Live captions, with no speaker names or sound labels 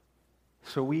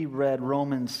So we read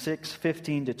Romans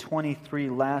 6:15 to 23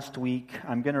 last week.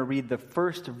 I'm going to read the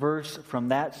first verse from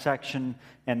that section,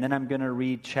 and then I'm going to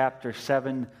read chapter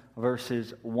 7,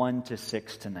 verses 1 to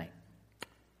 6 tonight.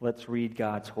 Let's read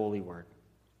God's holy word.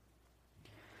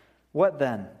 What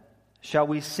then? Shall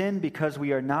we sin because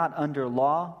we are not under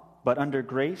law, but under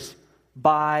grace?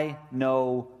 By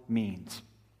no means.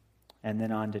 And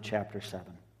then on to chapter 7.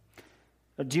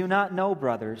 Do you not know,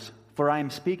 brothers, for I am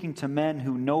speaking to men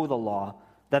who know the law,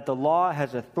 that the law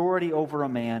has authority over a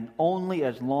man only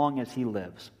as long as he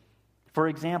lives. For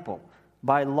example,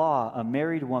 by law a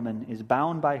married woman is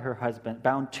bound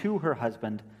to her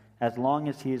husband as long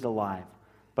as he is alive.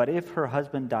 But if her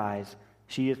husband dies,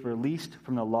 she is released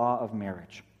from the law of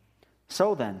marriage.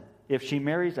 So then, if she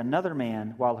marries another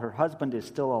man while her husband is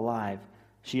still alive,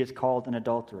 she is called an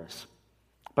adulteress.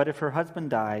 But if her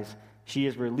husband dies, she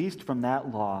is released from that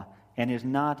law and is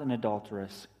not an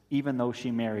adulteress, even though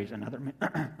she marries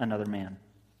another man.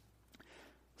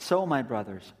 So, my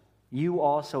brothers, you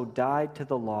also died to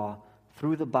the law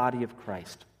through the body of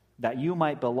Christ, that you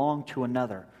might belong to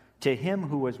another, to him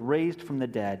who was raised from the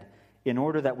dead, in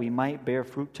order that we might bear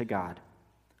fruit to God.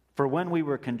 For when we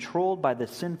were controlled by the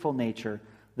sinful nature,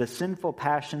 the sinful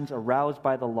passions aroused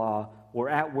by the law were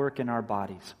at work in our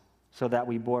bodies, so that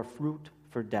we bore fruit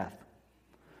for death.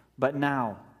 But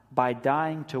now, by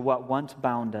dying to what once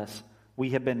bound us,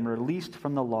 we have been released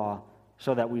from the law,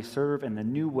 so that we serve in the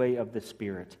new way of the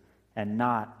Spirit, and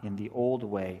not in the old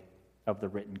way of the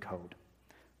written code.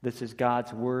 This is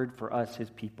God's word for us, his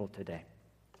people, today.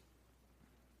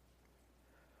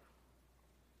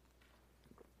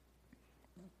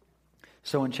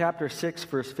 So in chapter 6,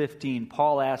 verse 15,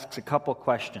 Paul asks a couple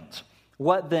questions.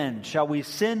 What then? Shall we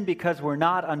sin because we're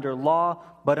not under law,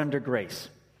 but under grace?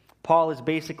 Paul is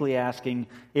basically asking,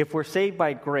 if we're saved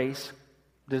by grace,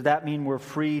 does that mean we're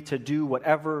free to do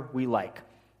whatever we like?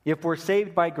 If we're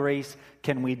saved by grace,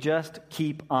 can we just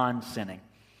keep on sinning?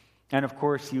 And of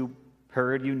course, you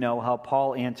know how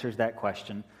Paul answers that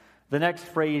question. The next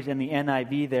phrase in the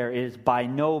NIV there is, by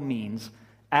no means,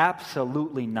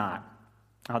 absolutely not.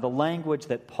 Now, the language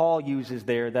that Paul uses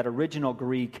there, that original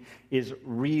Greek, is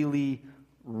really,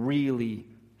 really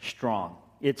strong.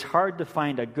 It's hard to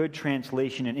find a good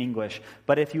translation in English,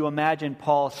 but if you imagine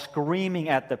Paul screaming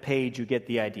at the page, you get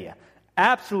the idea.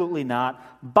 Absolutely not,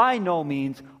 by no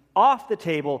means, off the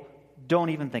table, don't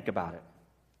even think about it.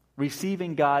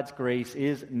 Receiving God's grace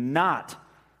is not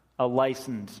a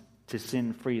license to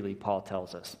sin freely, Paul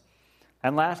tells us.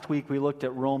 And last week we looked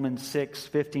at Romans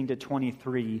 6:15 to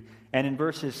 23, and in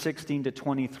verses 16 to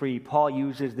 23, Paul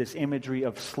uses this imagery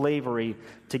of slavery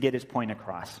to get his point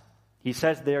across. He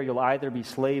says there, you'll either be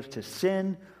slaves to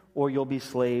sin or you'll be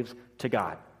slaves to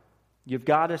God. You've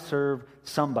got to serve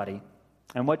somebody,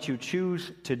 and what you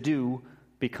choose to do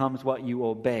becomes what you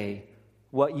obey.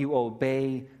 What you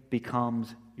obey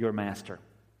becomes your master.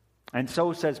 And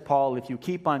so, says Paul, if you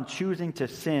keep on choosing to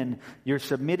sin, you're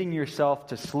submitting yourself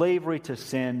to slavery to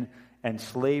sin, and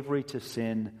slavery to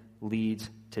sin leads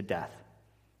to death.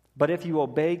 But if you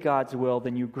obey God's will,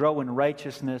 then you grow in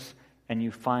righteousness and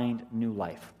you find new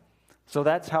life. So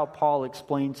that's how Paul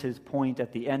explains his point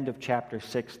at the end of chapter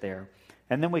 6 there.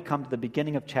 And then we come to the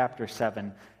beginning of chapter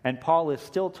 7, and Paul is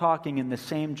still talking in the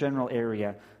same general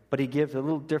area, but he gives a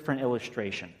little different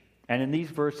illustration. And in these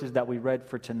verses that we read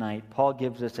for tonight, Paul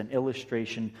gives us an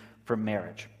illustration for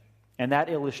marriage. And that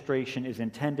illustration is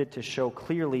intended to show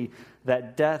clearly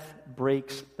that death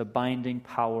breaks the binding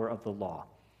power of the law.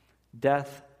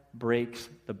 Death breaks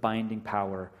the binding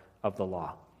power of the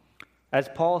law. As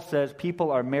Paul says,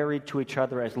 people are married to each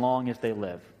other as long as they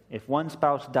live. If one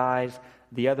spouse dies,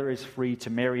 the other is free to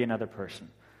marry another person.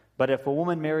 But if a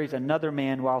woman marries another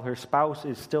man while her spouse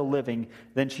is still living,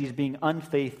 then she's being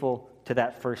unfaithful to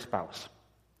that first spouse.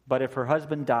 But if her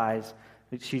husband dies,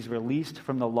 she's released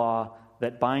from the law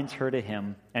that binds her to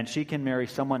him, and she can marry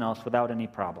someone else without any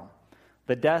problem.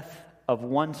 The death of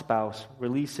one spouse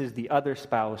releases the other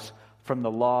spouse from the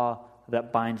law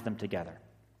that binds them together.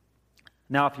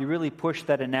 Now, if you really push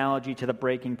that analogy to the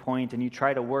breaking point and you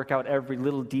try to work out every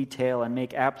little detail and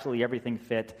make absolutely everything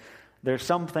fit, there's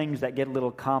some things that get a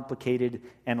little complicated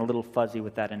and a little fuzzy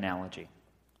with that analogy.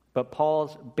 But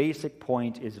Paul's basic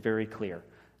point is very clear.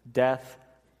 Death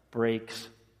breaks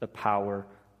the power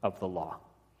of the law.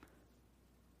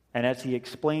 And as he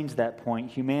explains that point,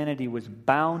 humanity was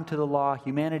bound to the law,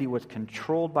 humanity was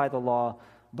controlled by the law,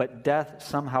 but death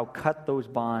somehow cut those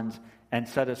bonds and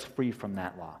set us free from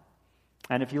that law.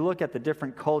 And if you look at the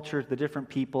different cultures, the different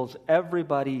peoples,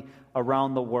 everybody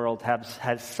around the world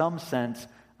has some sense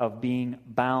of being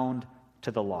bound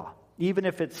to the law. Even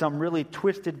if it's some really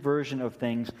twisted version of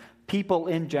things, people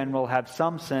in general have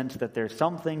some sense that there's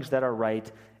some things that are right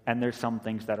and there's some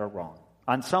things that are wrong.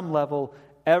 On some level,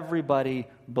 everybody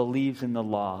believes in the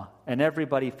law, and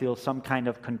everybody feels some kind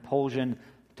of compulsion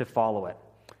to follow it.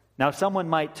 Now, someone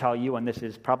might tell you, and this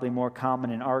is probably more common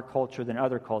in our culture than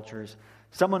other cultures,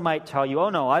 someone might tell you, oh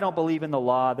no, I don't believe in the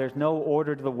law, there's no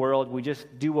order to the world, we just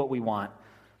do what we want.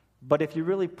 But if you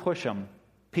really push them,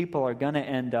 people are going to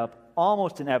end up,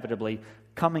 almost inevitably,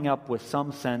 coming up with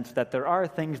some sense that there are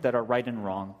things that are right and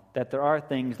wrong, that there are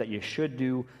things that you should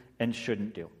do and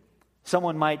shouldn't do.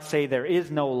 Someone might say there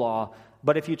is no law,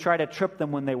 but if you try to trip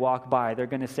them when they walk by, they're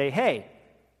going to say, hey,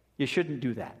 you shouldn't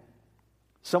do that.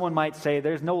 Someone might say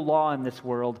there's no law in this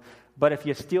world, but if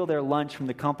you steal their lunch from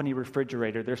the company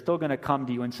refrigerator, they're still going to come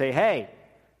to you and say, hey,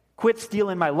 quit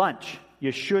stealing my lunch.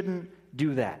 You shouldn't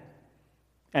do that.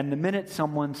 And the minute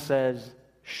someone says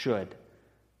should,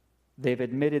 they've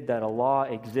admitted that a law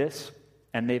exists,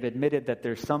 and they've admitted that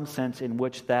there's some sense in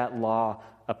which that law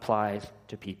applies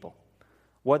to people.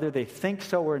 Whether they think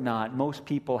so or not, most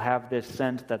people have this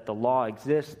sense that the law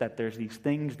exists, that there's these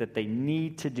things that they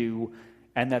need to do,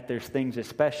 and that there's things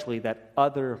especially that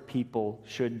other people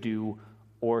should do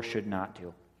or should not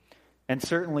do. And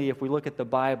certainly if we look at the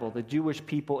Bible, the Jewish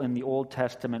people in the Old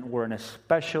Testament were an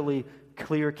especially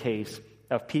clear case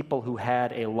of people who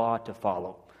had a law to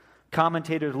follow.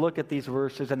 Commentators look at these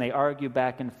verses and they argue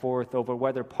back and forth over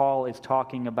whether Paul is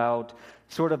talking about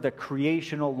sort of the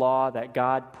creational law that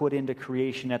God put into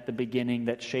creation at the beginning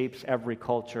that shapes every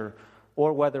culture,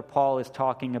 or whether Paul is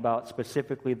talking about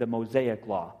specifically the Mosaic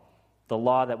law, the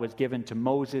law that was given to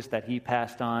Moses that he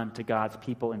passed on to God's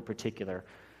people in particular.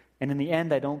 And in the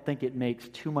end, I don't think it makes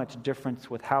too much difference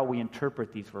with how we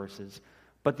interpret these verses.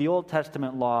 But the Old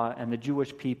Testament law and the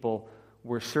Jewish people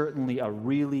were certainly a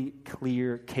really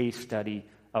clear case study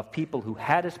of people who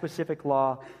had a specific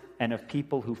law and of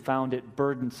people who found it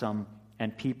burdensome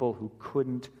and people who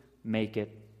couldn't make it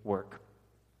work.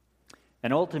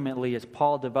 And ultimately, as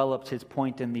Paul develops his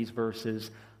point in these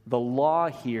verses, the law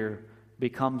here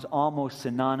becomes almost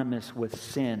synonymous with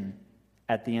sin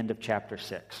at the end of chapter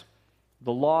 6.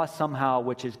 The law somehow,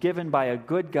 which is given by a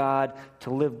good God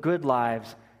to live good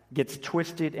lives, gets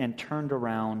twisted and turned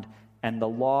around, and the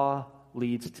law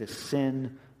leads to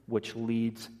sin, which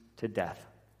leads to death.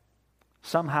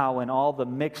 Somehow, in all the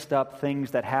mixed up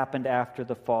things that happened after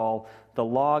the fall, the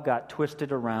law got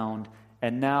twisted around,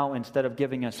 and now instead of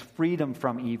giving us freedom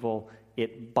from evil,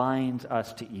 it binds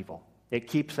us to evil. It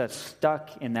keeps us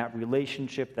stuck in that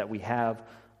relationship that we have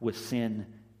with sin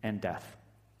and death.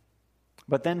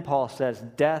 But then Paul says,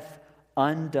 death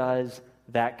undoes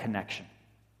that connection.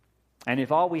 And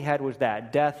if all we had was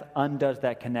that, death undoes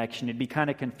that connection, it'd be kind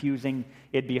of confusing.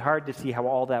 It'd be hard to see how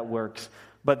all that works.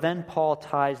 But then Paul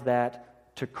ties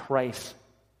that to Christ's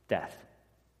death.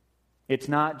 It's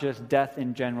not just death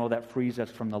in general that frees us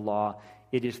from the law.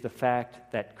 It is the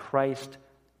fact that Christ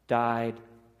died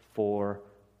for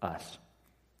us.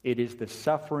 It is the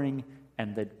suffering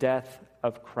and the death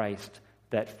of Christ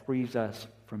that frees us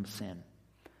from sin.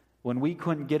 When we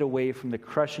couldn't get away from the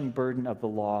crushing burden of the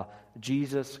law,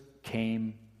 Jesus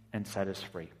came and set us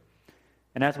free.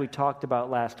 And as we talked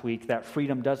about last week, that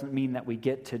freedom doesn't mean that we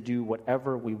get to do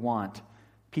whatever we want.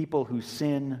 People who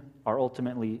sin are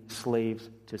ultimately slaves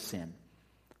to sin.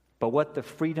 But what the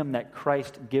freedom that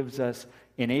Christ gives us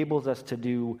enables us to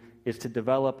do is to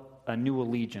develop a new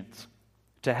allegiance,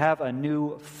 to have a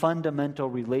new fundamental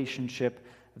relationship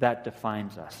that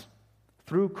defines us.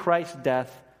 Through Christ's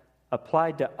death,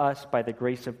 applied to us by the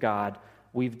grace of God,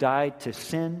 we've died to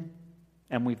sin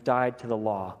and we've died to the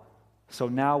law. So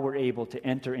now we're able to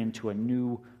enter into a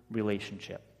new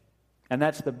relationship. And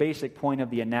that's the basic point of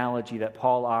the analogy that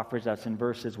Paul offers us in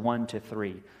verses 1 to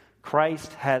 3.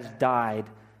 Christ has died,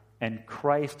 and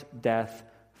Christ's death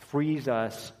frees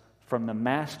us from the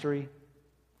mastery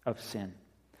of sin.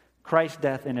 Christ's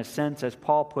death, in a sense, as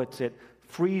Paul puts it,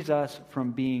 frees us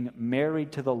from being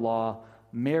married to the law,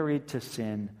 married to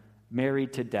sin,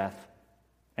 married to death,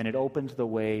 and it opens the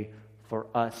way for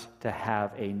us to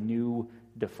have a new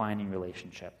defining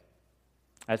relationship.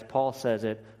 As Paul says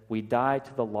it, we die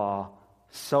to the law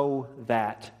so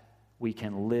that we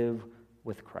can live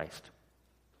with Christ.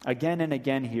 Again and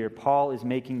again here, Paul is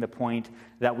making the point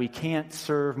that we can't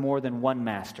serve more than one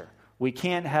master. We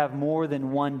can't have more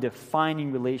than one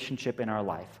defining relationship in our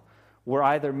life. We're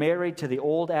either married to the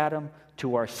old Adam,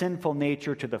 to our sinful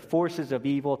nature, to the forces of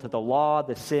evil, to the law,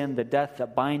 the sin, the death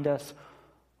that bind us,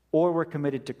 or we're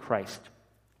committed to Christ,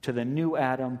 to the new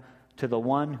Adam, to the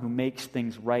one who makes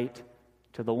things right,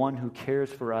 to the one who cares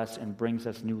for us and brings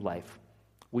us new life.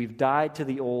 We've died to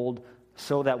the old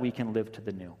so that we can live to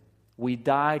the new. We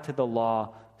die to the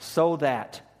law so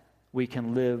that we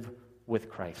can live with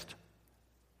Christ.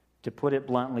 To put it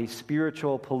bluntly,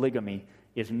 spiritual polygamy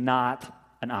is not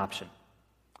an option.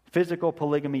 Physical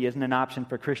polygamy isn't an option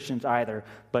for Christians either,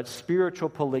 but spiritual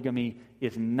polygamy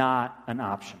is not an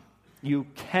option. You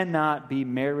cannot be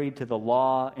married to the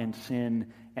law and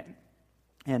sin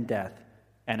and death,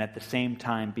 and at the same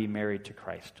time be married to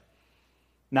Christ.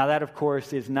 Now that, of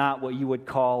course, is not what you would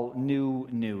call new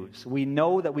news. We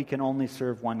know that we can only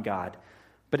serve one God,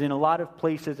 but in a lot of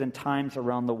places and times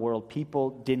around the world, people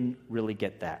didn't really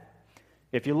get that.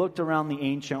 If you looked around the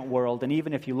ancient world, and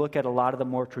even if you look at a lot of the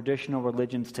more traditional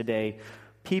religions today,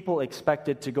 people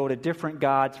expected to go to different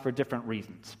gods for different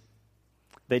reasons.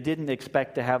 They didn't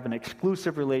expect to have an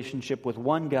exclusive relationship with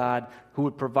one God who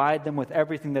would provide them with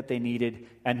everything that they needed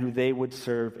and who they would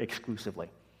serve exclusively.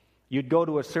 You'd go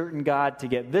to a certain God to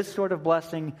get this sort of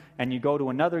blessing, and you go to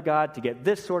another God to get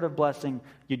this sort of blessing.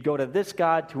 You'd go to this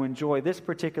God to enjoy this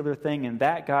particular thing, and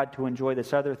that God to enjoy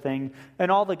this other thing,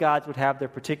 and all the gods would have their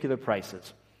particular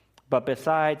prices. But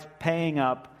besides paying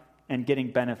up and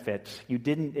getting benefits, you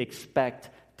didn't expect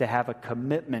to have a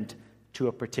commitment to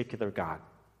a particular God.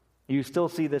 You still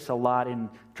see this a lot in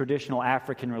traditional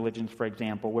African religions, for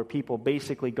example, where people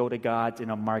basically go to gods in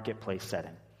a marketplace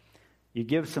setting. You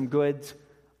give some goods,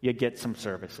 you get some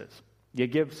services. You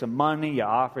give some money, you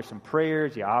offer some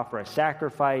prayers, you offer a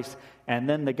sacrifice, and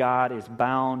then the God is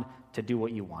bound to do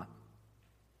what you want.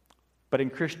 But in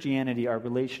Christianity, our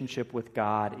relationship with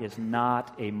God is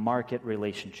not a market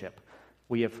relationship.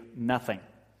 We have nothing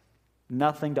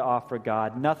to offer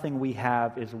God. Nothing we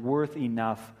have is worth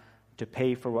enough to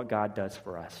pay for what God does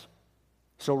for us.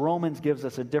 So Romans gives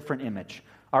us a different image.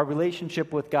 Our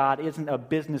relationship with God isn't a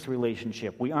business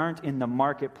relationship. We aren't in the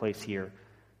marketplace here.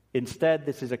 Instead,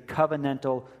 this is a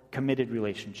covenantal, committed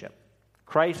relationship.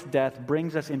 Christ's death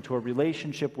brings us into a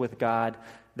relationship with God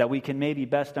that we can maybe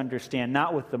best understand,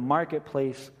 not with the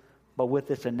marketplace, but with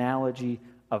this analogy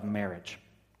of marriage.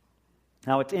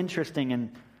 Now, it's interesting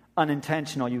and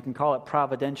unintentional, you can call it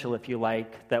providential if you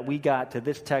like, that we got to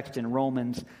this text in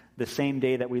Romans the same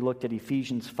day that we looked at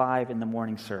Ephesians 5 in the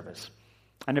morning service.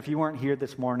 And if you weren't here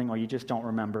this morning or you just don't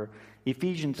remember,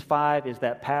 Ephesians 5 is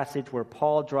that passage where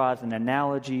Paul draws an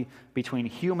analogy between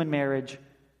human marriage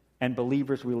and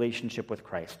believers' relationship with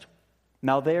Christ.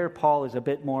 Now there, Paul is a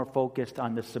bit more focused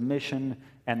on the submission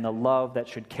and the love that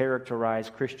should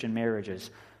characterize Christian marriages.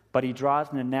 But he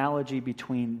draws an analogy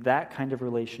between that kind of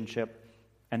relationship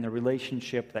and the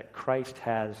relationship that Christ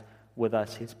has with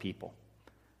us, his people.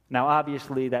 Now,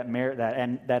 obviously, that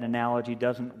analogy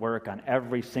doesn't work on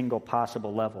every single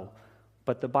possible level,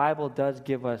 but the Bible does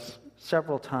give us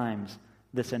several times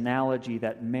this analogy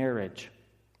that marriage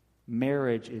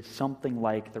is something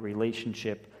like the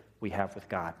relationship we have with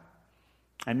God.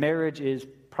 And marriage is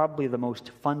probably the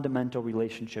most fundamental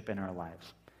relationship in our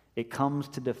lives. It comes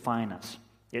to define us.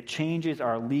 It changes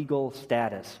our legal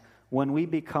status. When we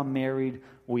become married,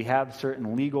 we have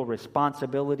certain legal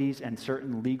responsibilities and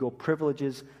certain legal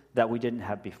privileges that we didn't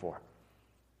have before.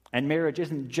 And marriage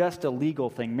isn't just a legal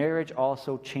thing. Marriage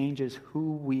also changes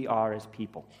who we are as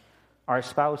people. Our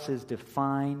spouses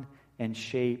define and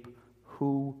shape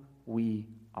who we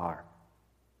are.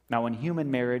 Now, in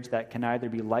human marriage, that can either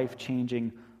be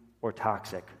life-changing or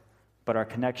toxic, but our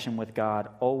connection with God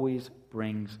always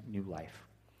brings new life.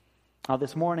 Now,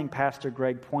 this morning, Pastor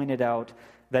Greg pointed out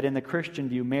that in the Christian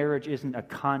view, marriage isn't a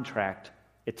contract,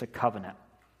 it's a covenant.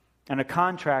 And a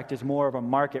contract is more of a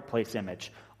marketplace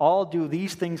image. I'll do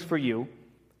these things for you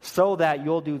so that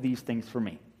you'll do these things for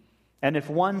me. And if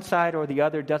one side or the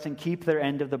other doesn't keep their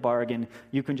end of the bargain,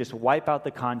 you can just wipe out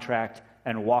the contract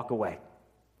and walk away.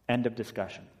 End of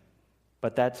discussion.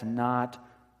 But that's not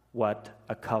what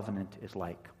a covenant is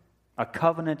like. A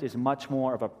covenant is much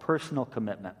more of a personal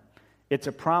commitment. It's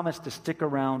a promise to stick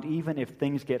around even if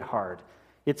things get hard.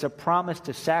 It's a promise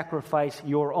to sacrifice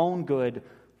your own good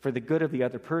for the good of the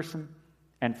other person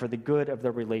and for the good of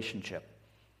the relationship.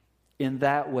 In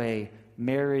that way,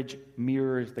 marriage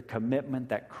mirrors the commitment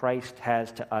that Christ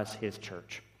has to us, his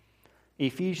church.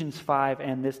 Ephesians 5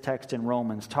 and this text in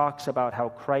Romans talks about how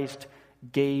Christ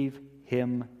gave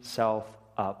himself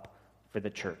up for the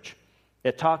church.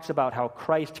 It talks about how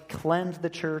Christ cleansed the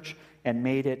church and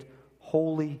made it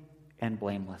holy and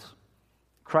blameless.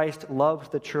 Christ loves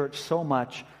the church so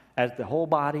much as the whole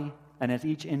body and as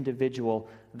each individual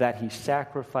that he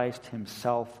sacrificed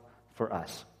himself for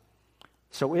us.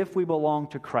 So if we belong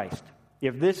to Christ,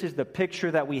 if this is the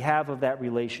picture that we have of that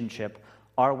relationship,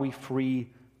 are we free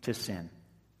to sin?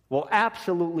 Well,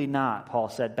 absolutely not, Paul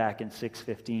said back in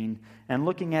 6:15. And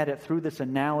looking at it through this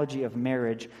analogy of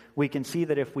marriage, we can see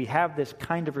that if we have this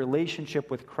kind of relationship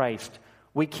with Christ,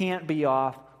 we can't be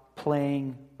off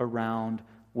playing around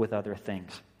with other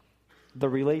things. The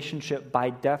relationship, by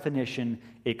definition,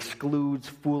 excludes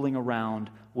fooling around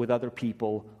with other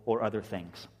people or other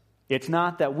things. It's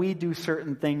not that we do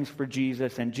certain things for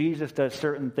Jesus and Jesus does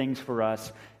certain things for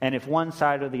us, and if one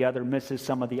side or the other misses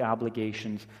some of the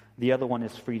obligations, the other one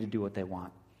is free to do what they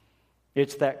want.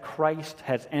 It's that Christ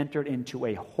has entered into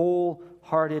a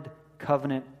wholehearted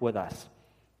covenant with us.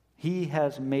 He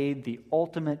has made the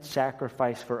ultimate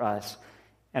sacrifice for us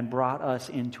and brought us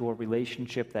into a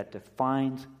relationship that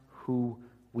defines who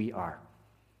we are.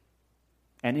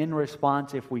 And in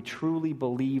response, if we truly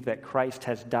believe that Christ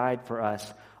has died for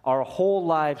us, our whole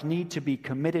lives need to be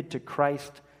committed to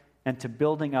Christ and to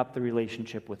building up the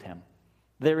relationship with Him.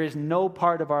 There is no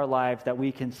part of our lives that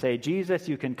we can say, Jesus,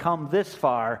 you can come this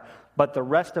far, but the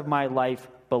rest of my life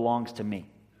belongs to me.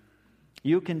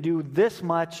 You can do this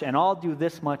much, and I'll do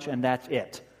this much, and that's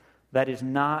it. That is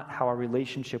not how our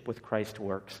relationship with Christ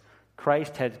works.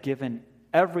 Christ has given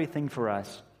everything for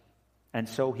us, and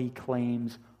so He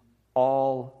claims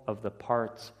all of the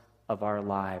parts of our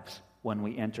lives when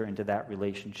we enter into that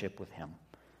relationship with Him.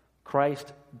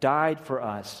 Christ died for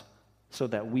us so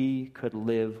that we could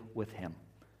live with Him.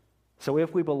 So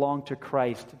if we belong to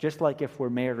Christ, just like if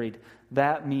we're married,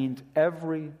 that means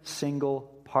every single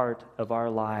part of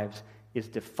our lives is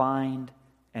defined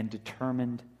and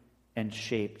determined and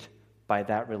shaped by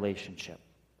that relationship.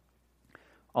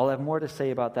 I'll have more to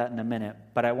say about that in a minute,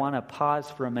 but I want to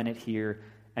pause for a minute here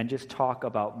and just talk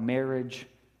about marriage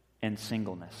and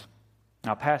singleness.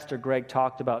 Now, Pastor Greg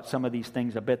talked about some of these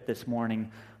things a bit this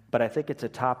morning, but I think it's a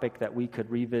topic that we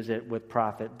could revisit with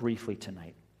Prophet briefly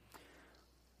tonight.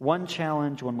 One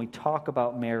challenge when we talk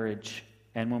about marriage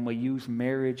and when we use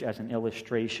marriage as an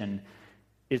illustration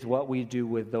is what we do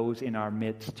with those in our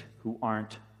midst who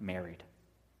aren't married.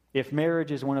 If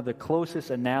marriage is one of the closest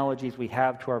analogies we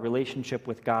have to our relationship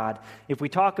with God, if we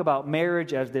talk about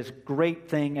marriage as this great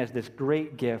thing, as this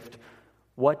great gift,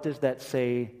 what does that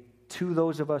say to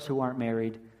those of us who aren't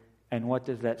married, and what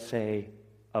does that say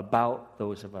about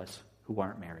those of us who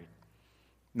aren't married?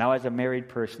 Now, as a married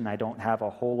person, I don't have a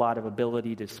whole lot of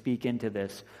ability to speak into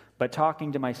this, but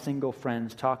talking to my single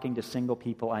friends, talking to single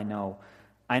people I know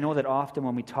that often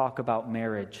when we talk about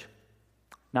marriage,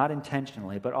 not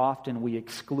intentionally, but often we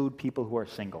exclude people who are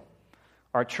single.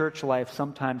 Our church life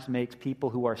sometimes makes people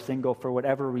who are single, for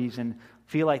whatever reason,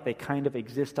 feel like they kind of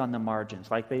exist on the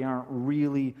margins, like they aren't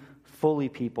really fully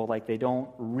people, like they don't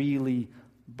really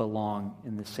belong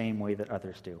in the same way that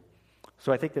others do.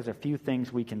 So I think there's a few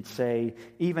things we can say,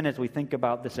 even as we think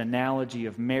about this analogy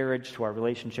of marriage to our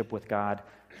relationship with God,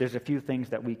 there's a few things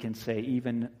that we can say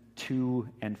even to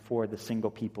and for the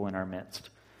single people in our midst.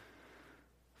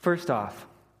 First off,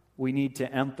 we need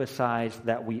to emphasize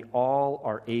that we all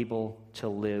are able to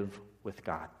live with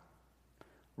God.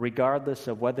 Regardless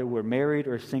of whether we're married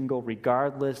or single,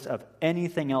 regardless of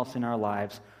anything else in our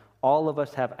lives, all of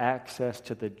us have access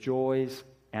to the joys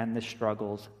and the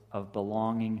struggles of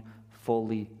belonging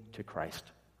fully to Christ.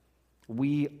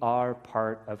 We are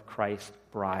part of Christ's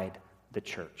bride, the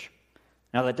church.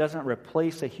 Now, that doesn't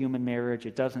replace a human marriage.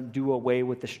 It doesn't do away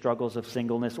with the struggles of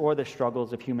singleness or the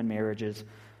struggles of human marriages.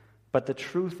 But the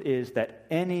truth is that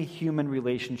any human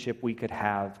relationship we could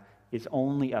have is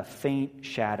only a faint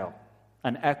shadow,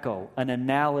 an echo, an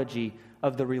analogy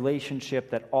of the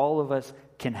relationship that all of us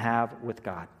can have with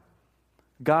God.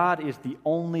 God is the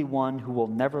only one who will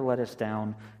never let us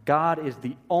down. God is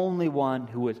the only one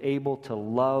who is able to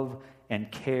love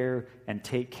and care and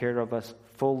take care of us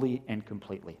fully and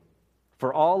completely.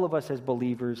 For all of us as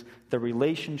believers, the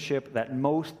relationship that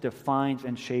most defines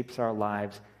and shapes our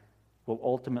lives will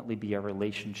ultimately be our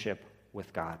relationship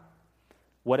with God.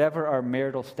 Whatever our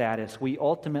marital status, we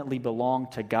ultimately belong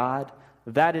to God.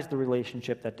 That is the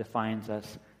relationship that defines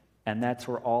us, and that's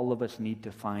where all of us need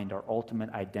to find our ultimate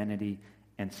identity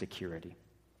and security.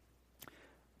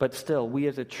 But still, we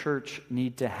as a church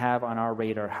need to have on our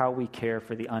radar how we care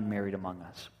for the unmarried among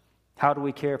us. How do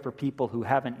we care for people who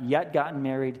haven't yet gotten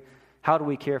married? How do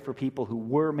we care for people who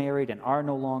were married and are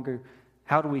no longer?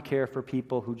 How do we care for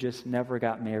people who just never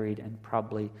got married and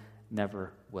probably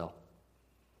never will?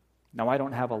 Now, I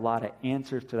don't have a lot of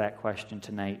answers to that question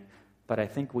tonight, but I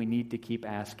think we need to keep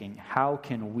asking, how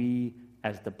can we,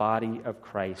 as the body of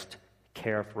Christ,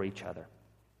 care for each other?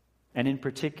 And in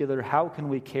particular, how can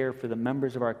we care for the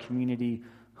members of our community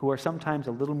who are sometimes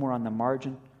a little more on the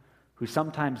margin, who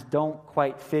sometimes don't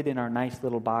quite fit in our nice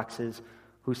little boxes,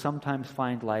 who sometimes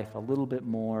find life a little bit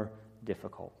more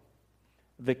difficult?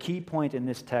 The key point in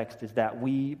this text is that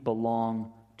we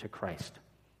belong to Christ.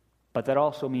 But that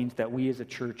also means that we as a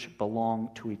church belong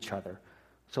to each other.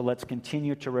 So let's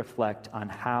continue to reflect on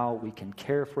how we can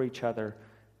care for each other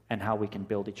and how we can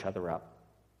build each other up.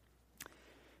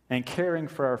 And caring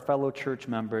for our fellow church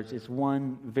members is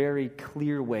one very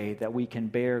clear way that we can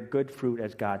bear good fruit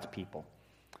as God's people.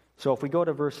 So if we go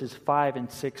to verses 5 and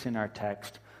 6 in our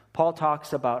text, Paul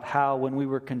talks about how when we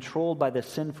were controlled by the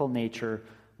sinful nature,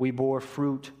 we bore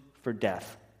fruit for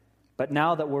death. But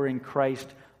now that we're in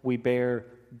Christ, we bear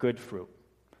good fruit.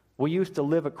 We used to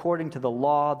live according to the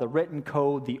law, the written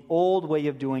code, the old way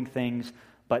of doing things,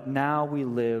 but now we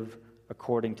live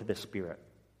according to the Spirit.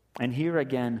 And here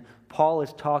again, Paul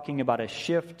is talking about a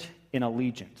shift in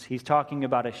allegiance. He's talking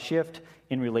about a shift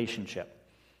in relationship.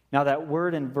 Now that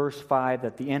word in verse 5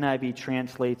 that the NIV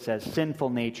translates as sinful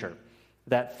nature,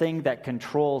 that thing that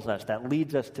controls us, that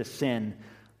leads us to sin,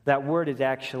 that word is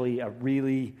actually a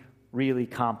really, really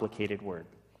complicated word.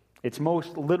 Its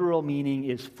most literal meaning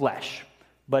is flesh,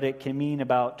 but it can mean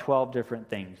about 12 different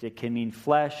things. It can mean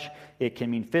flesh, it can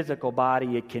mean physical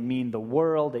body, it can mean the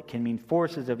world, it can mean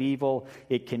forces of evil,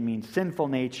 it can mean sinful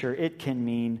nature, it can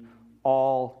mean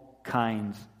all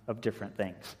kinds of different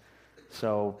things.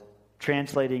 So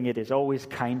translating it is always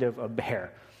kind of a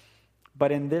bear.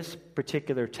 But in this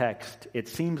particular text, it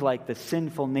seems like the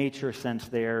sinful nature sense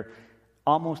there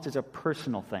almost is a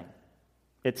personal thing.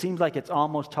 It seems like it's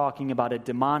almost talking about a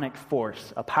demonic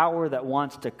force, a power that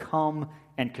wants to come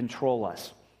and control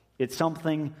us. It's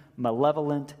something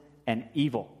malevolent and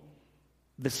evil.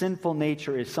 The sinful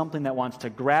nature is something that wants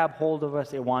to grab hold of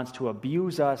us, it wants to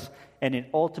abuse us, and it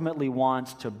ultimately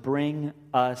wants to bring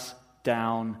us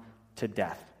down to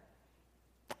death.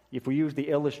 If we use the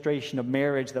illustration of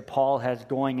marriage that Paul has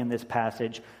going in this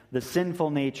passage, the sinful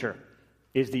nature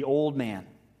is the old man.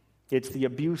 It's the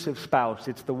abusive spouse.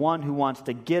 It's the one who wants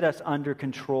to get us under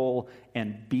control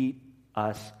and beat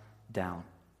us down.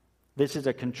 This is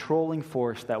a controlling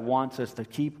force that wants us to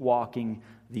keep walking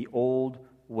the old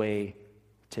way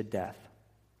to death.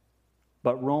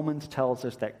 But Romans tells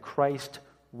us that Christ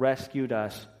rescued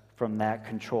us from that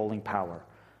controlling power.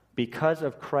 Because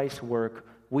of Christ's work,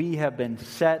 we have been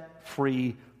set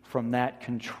free from that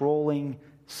controlling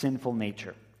sinful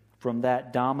nature, from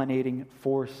that dominating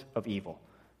force of evil.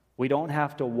 We don't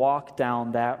have to walk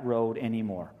down that road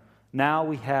anymore. Now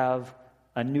we have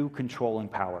a new controlling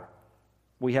power.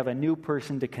 We have a new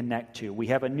person to connect to. We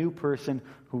have a new person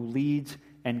who leads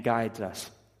and guides us,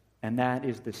 and that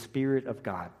is the Spirit of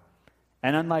God.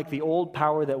 And unlike the old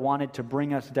power that wanted to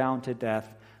bring us down to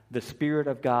death, the Spirit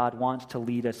of God wants to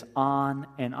lead us on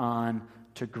and on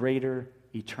to greater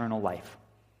eternal life.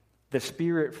 The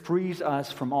Spirit frees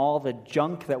us from all the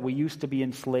junk that we used to be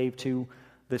enslaved to.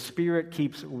 The Spirit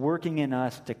keeps working in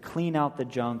us to clean out the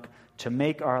junk, to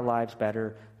make our lives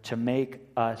better, to make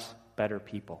us better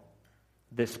people.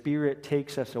 The Spirit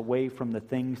takes us away from the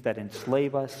things that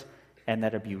enslave us and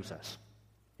that abuse us.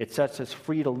 It sets us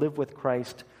free to live with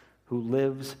Christ, who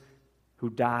lives, who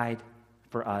died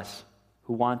for us,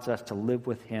 who wants us to live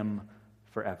with Him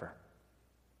forever.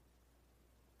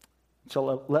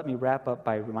 So let me wrap up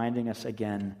by reminding us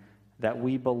again that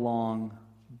we belong,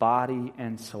 body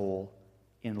and soul,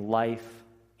 in life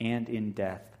and in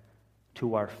death,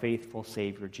 to our faithful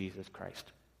Savior, Jesus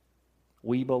Christ.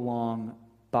 We belong,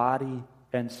 body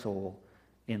and soul,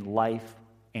 in life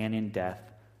and in death,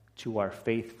 to our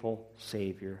faithful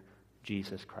Savior,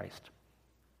 Jesus Christ.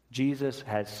 Jesus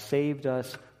has saved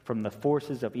us from the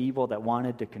forces of evil that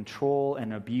wanted to control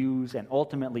and abuse and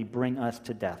ultimately bring us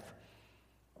to death.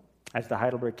 As the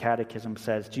Heidelberg Catechism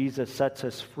says, Jesus sets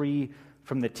us free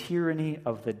from the tyranny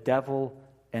of the devil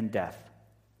and death.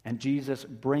 And Jesus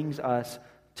brings us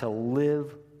to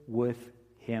live with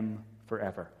Him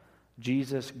forever.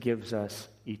 Jesus gives us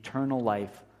eternal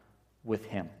life with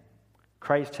Him.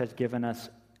 Christ has given us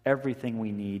everything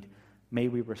we need. May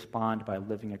we respond by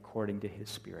living according to His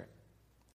Spirit.